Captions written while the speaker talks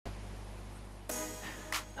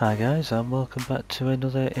Hi guys, and welcome back to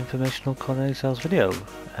another informational Conan Exiles video.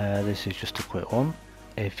 This is just a quick one.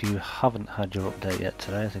 If you haven't had your update yet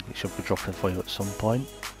today, I think it should be dropping for you at some point.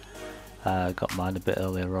 Got mine a bit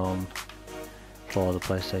earlier on for the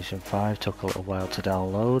PlayStation 5, took a little while to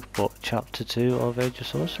download, but Chapter 2 of Age of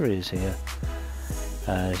Sorcery is here.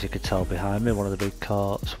 As you can tell behind me, one of the big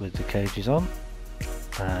carts with the cages on,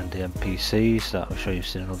 and the NPCs that I'm sure you've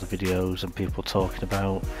seen in other videos and people talking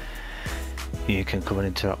about. You can come and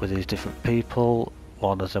interact with these different people.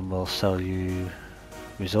 One of them will sell you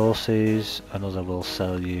resources, another will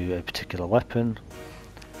sell you a particular weapon,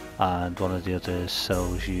 and one of the others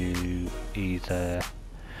sells you either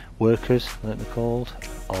workers, I think they're called,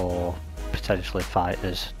 or potentially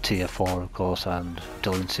fighters, tier 4 of course, and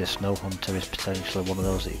Delincia Snow Hunter is potentially one of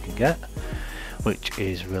those that you can get, which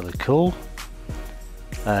is really cool.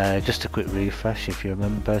 Just a quick refresh, if you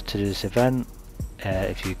remember to this event,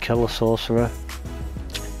 if you kill a sorcerer,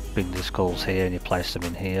 bring the skulls here and you place them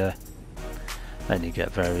in here, and you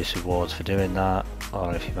get various rewards for doing that.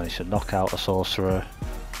 Or if you manage to knock out a sorcerer,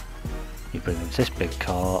 you bring them to this big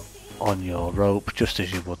cart on your rope, just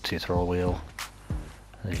as you would to your throw wheel.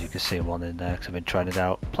 As you can see, one in there because I've been trying it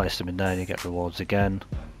out. Place them in there and you get rewards again.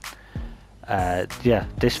 Yeah,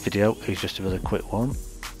 this video is just a really quick one.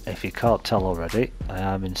 If you can't tell already, I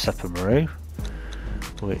am in Sepamaru,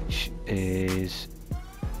 which is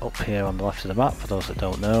up here on the left of the map for those that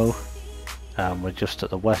don't know, and we're just at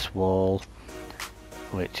the west wall,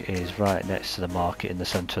 which is right next to the market in the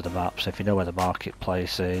centre of the map. So if you know where the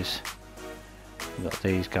marketplace is, you've got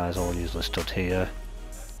these guys all usually stood here.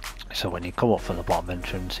 So when you come up from the bottom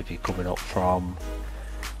entrance, if you're coming up from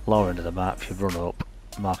lower end of the map, you run up,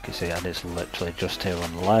 market's here, and it's literally just here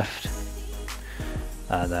on the left.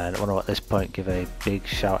 And then I want to at this point give a big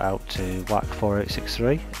shout out to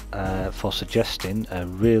Whack4863 for suggesting a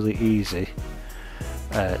really easy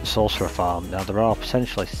sorcerer farm. Now there are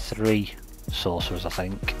potentially 3 sorcerers I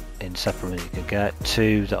think in Sepamaru that you can get,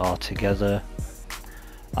 2 that are together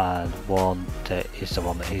and 1 that is the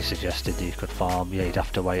one that he suggested that you could farm. Yeah, you'd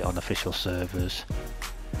have to wait on official servers,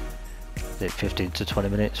 15 to 20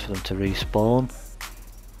 minutes for them to respawn.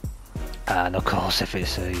 And of course, if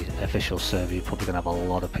it's a official server, you're probably going to have a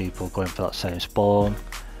lot of people going for that same spawn.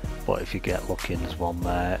 But if you get lucky and there's one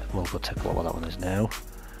there, we'll go take a look what that one is now.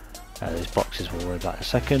 These boxes we'll worry about in a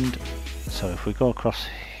second. So if we go across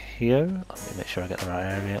here, let me make sure I get the right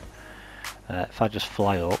area. If I just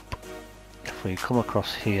fly up, if we come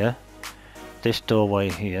across here, this doorway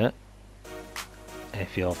here,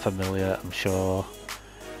 if you're familiar, I'm sure,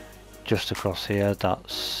 just across here,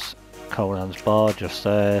 that's Conan's bar just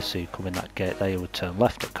there. So you come in that gate there, you would turn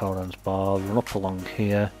left at Conan's bar, run up along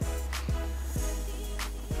here.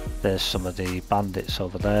 There's some of the bandits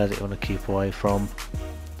over there that you want to keep away from.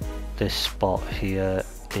 This spot here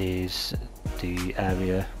is the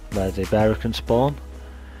area where the bearer can spawn,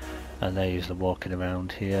 and they're usually walking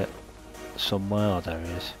around here somewhere. Oh, there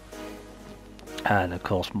he is. And of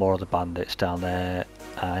course more of the bandits down there.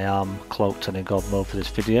 I am cloaked and in god mode for this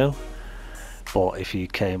video, but if you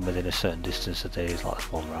came within a certain distance of these, like this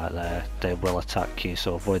one right there, they will attack you,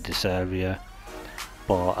 so avoid this area.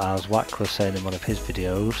 But as Wack was saying in one of his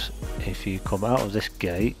videos, if you come out of this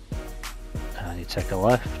gate and you take a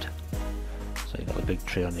left, so you've got the big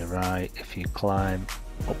tree on your right, if you climb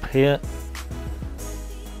up here,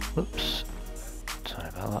 oops, sorry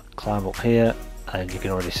about that, climb up here, and you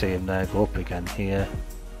can already see him there, go up again here,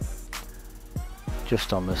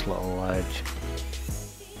 just on this little ledge,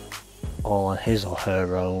 all on his or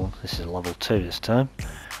her own. This is level 2 this time.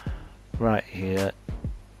 Right here,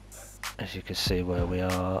 as you can see where we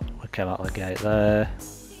are, we came out of the gate there.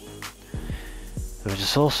 There is a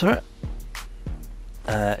sorcerer.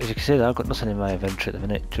 As you can see there, I've got nothing in my inventory at the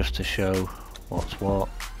minute, just to show what's what.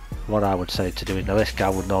 What I would say to do it, now this guy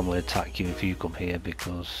would normally attack you if you come here,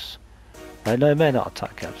 because no, he may not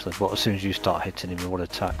attack you actually, but as soon as you start hitting him he would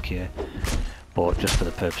attack you. But just for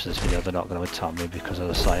the purpose of this video, they're not going to attack me because, as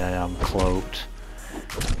I say, I am cloaked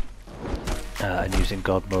and using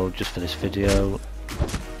god mode just for this video.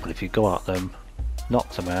 But if you go at them, knock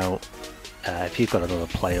them out, if you've got another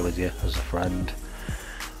player with you as a friend,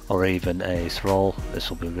 or even a thrall, this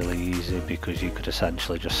will be really easy because you could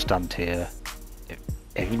essentially just stand here.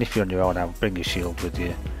 Even if you're on your own, I would bring a shield with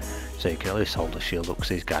you, so you can at least hold the shield up, because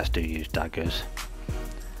these guys do use daggers.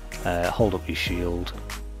 Hold up your shield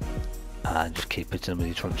and just keep hitting them with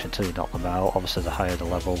your truncheon until you knock them out. Obviously the higher the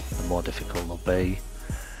level, the more difficult they'll be.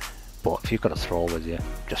 But if you've got a thrall with you,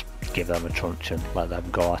 just give them a truncheon, let them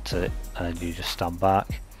go at it, and you just stand back.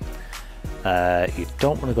 You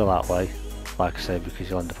don't want to go that way, like I say, because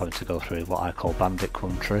you'll end up having to go through what I call bandit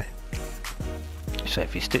country. So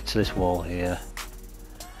if you stick to this wall here,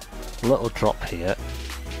 a little drop here,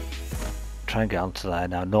 try and get onto there.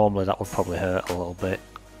 Now normally that would probably hurt a little bit.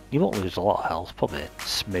 You won't lose a lot of health, probably a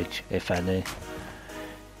smidge if any.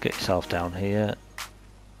 Get yourself down here,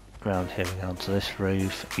 around here and onto this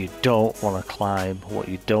roof. You don't want to climb. What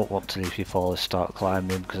you don't want to do if you fall is start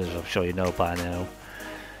climbing, because as I'm sure you know by now,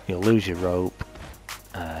 you'll lose your rope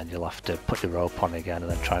and you'll have to put your rope on again and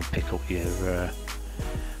then try and pick up your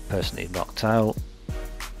person that you knocked out.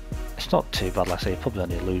 It's not too bad, like I say, you probably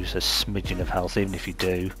only lose a smidgen of health even if you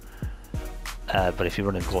do, but if you're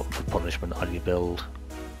running glutton for punishment on your build,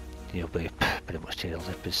 you'll be pretty much healed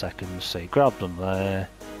in seconds. So you grab them there,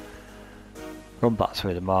 run back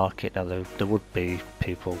through the market. Now there would be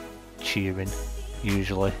people cheering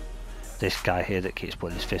usually. This guy here that keeps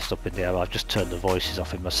putting his fist up in the air, I've just turned the voices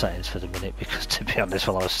off in my settings for the minute because to be honest,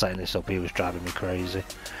 while I was setting this up he was driving me crazy.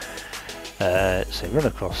 So you run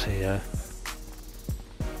across here.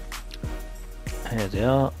 Here they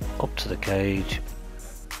are, up to the cage,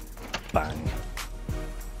 bang.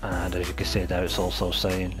 And as you can see there, it's also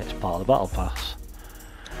saying it's part of the battle pass.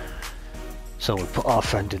 So we put our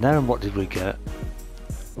friend in there, and what did we get?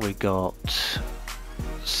 We got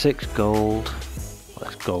 6 gold.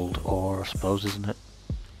 That's gold ore, I suppose, isn't it?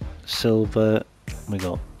 Silver. We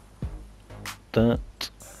got that.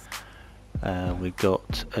 We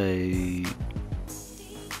got a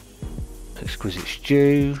exquisite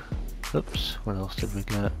stew. Oops, what else did we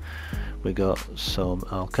get? We got some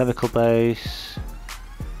alchemical base,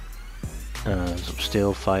 some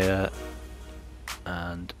steel fire,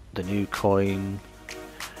 and the new coin,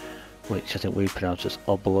 which I think we pronounce as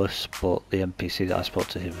obelisk, but the NPC that I spoke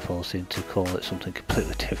to here before seemed to call it something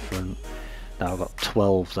completely different. Now I've got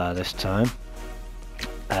 12 there this time.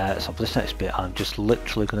 So for this next bit I'm just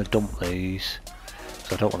literally going to dump these,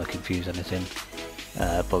 so I don't want to confuse anything.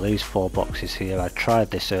 But these 4 boxes here, I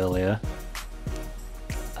tried this earlier.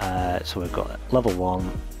 So we've got level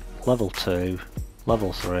 1, level 2,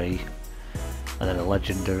 level 3, and then a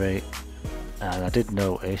legendary. And I did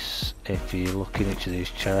notice, if you look in each of these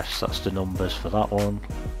chests, that's the numbers for that one.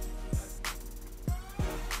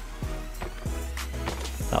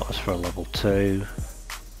 That was for a level 2.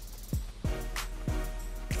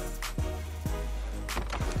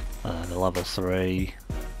 And then a level 3.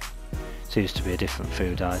 Seems to be a different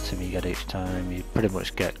food item you get each time. You pretty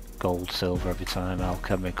much get gold, silver every time,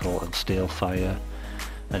 alchemical and steel fire,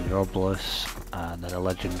 and your obelisk, and then a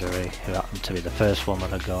legendary, who happened to be the first one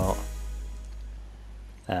that I got.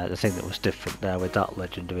 The thing that was different there with that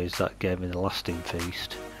legendary is that gave me the lasting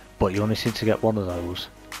feast, but you only seem to get one of those.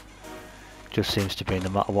 Just seems to be no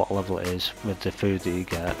matter what level it is, with the food that you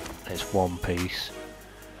get, it's 1 piece.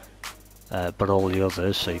 But all the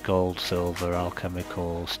others, so your gold, silver,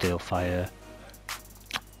 alchemical, steel fire,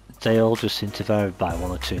 they all just seem to vary by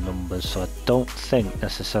 1 or 2 numbers, so I don't think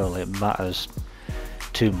necessarily it matters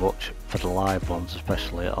too much for the live ones,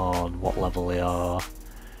 especially on what level they are.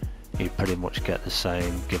 You pretty much get the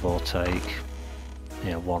same, give or take,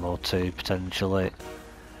 you know, 1 or 2 potentially.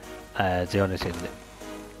 The only thing that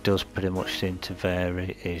does pretty much seem to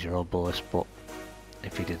vary is your obelisk, but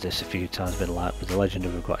if you did this a few times, a bit like with the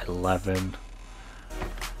legendary, we've got 11.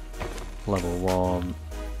 Level 1,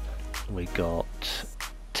 we got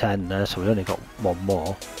 10 there, so we only got 1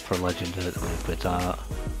 more for a legendary with that.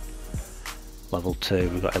 Level 2,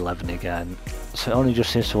 we got 11 again. So it only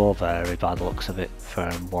just seems to all vary by the looks of it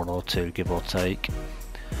from 1 or 2, give or take.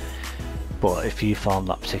 But if you found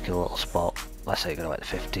that particular little spot, let's say you're going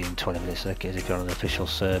to wait 15-20 minutes like it is if you're on an official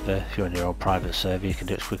server. If you're on your own private server, you can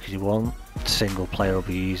do it as quick as you want. Single player will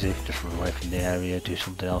be easy, just run away from the area, do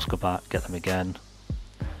something else, go back, get them again.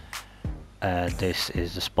 And this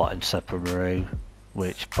is the spot in Sepamaru,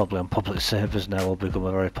 which probably on public servers now will become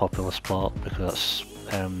a very popular spot, because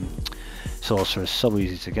Sorcerer is so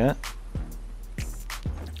easy to get.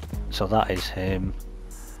 So that is him,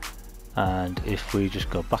 and if we just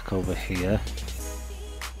go back over here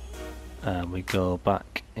and we go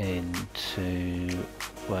back into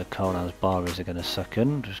where Conan's bar is again a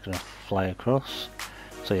second, just going to fly across.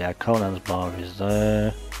 So yeah, Conan's bar is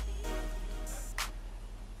there.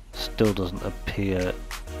 Still doesn't appear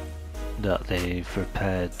that they've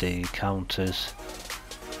repaired the counters.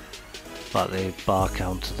 Like the bar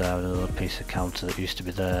counter there, another piece of counter that used to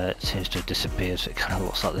be there, it seems to have disappeared, so it kind of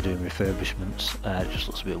looks like they're doing refurbishments. It just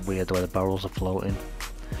looks a bit weird the way the barrels are floating.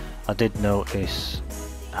 I did notice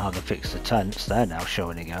how they fixed the tents, they're now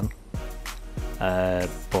showing again.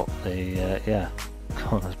 But the, yeah,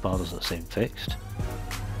 Conan's bar doesn't seem fixed.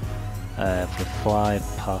 If we fly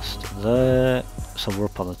past there, so we're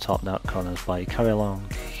up on the top now at Conan's bar, you carry along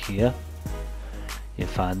here. you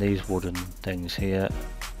find these wooden things here.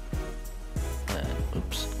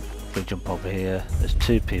 Oops, if we jump over here, there's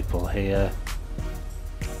 2 people here.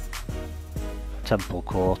 Temple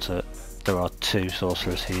Quarter, there are 2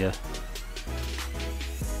 sorcerers here.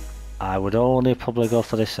 I would only probably go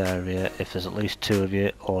for this area if there's at least 2 of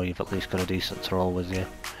you, or you've at least got a decent troll with you.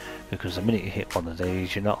 Because the minute you hit one of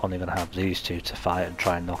these, you're not only going to have these 2 to fight and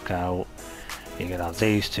try and knock out, you're going to have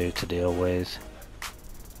these 2 to deal with,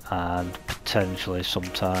 and potentially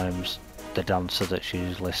sometimes the dancer that's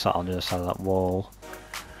usually sat on the other side of that wall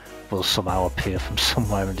will somehow appear from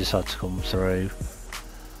somewhere and decide to come through.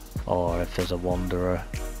 Or if there's a wanderer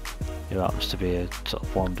who happens to be a sort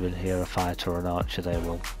of wandering here, a fighter or an archer, they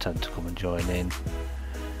will tend to come and join in.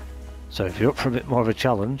 So if you're up for a bit more of a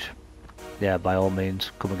challenge, yeah, by all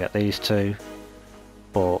means come and get these 2,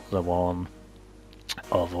 but the one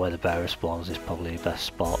over where the bearer spawns is probably your best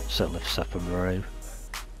spot, certainly for Sepper Maru.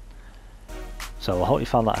 So I hope you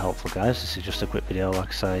found that helpful, guys. This is just a quick video, like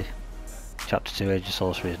I say. Chapter 2 Age of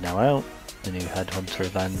Sorcery is now out, the new Headhunter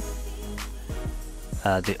event.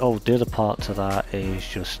 The other part to that is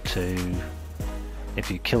just to, if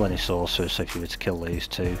you kill any sorcerers, so if you were to kill these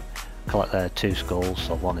 2, collect their 2 skulls,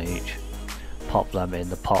 so 1 each, pop them in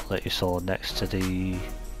the pot that you saw next to the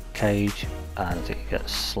cage, and I think you get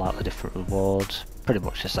slightly different rewards, pretty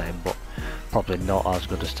much the same, but probably not as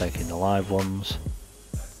good as taking the live ones.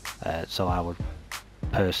 So I would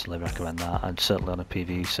personally recommend that, and certainly on a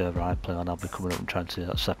PvE server I play on, I'll be coming up and trying to do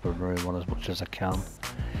that separate Maroon one as much as I can,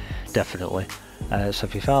 definitely. So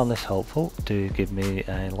if you found this helpful, do give me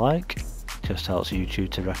a like. Just helps YouTube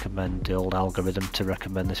to recommend, the old algorithm to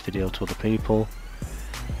recommend this video to other people,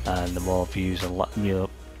 and the more views and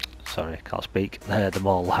sorry, can't speak. The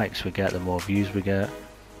more likes we get, the more views we get.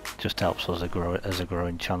 Just helps us as a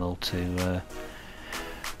growing channel to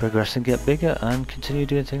progress and get bigger and continue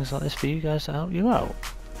doing things like this for you guys to help you out.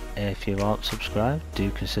 If you aren't subscribed, do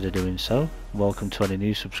consider doing so. Welcome to any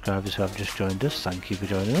new subscribers who have just joined us. Thank you for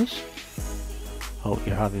joining us. Hope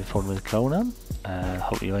you're having fun with Conan.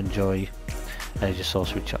 Hope you enjoy Age of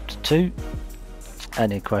Sorcery Chapter 2.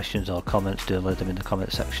 Any questions or comments, do leave them in the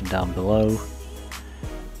comment section down below.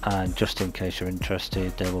 And just in case you're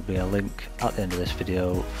interested, there will be a link at the end of this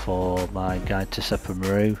video for my guide to Sepper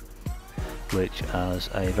Maru, which, as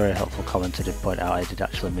a very helpful commenter did point out, I did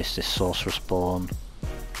actually miss this sorcerer spawn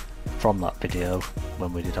from that video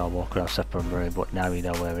when we did our walk around Sepper Maru, but now you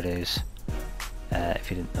know where it is if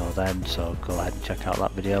you didn't know then. So go ahead and check out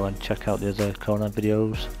that video and check out the other Conan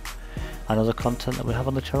videos and other content that we have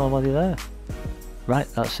on the channel while you're there. Right,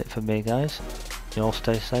 that's it for me, guys. You all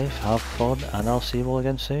stay safe, have fun, and I'll see you all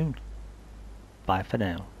again soon. Bye for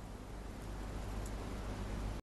now.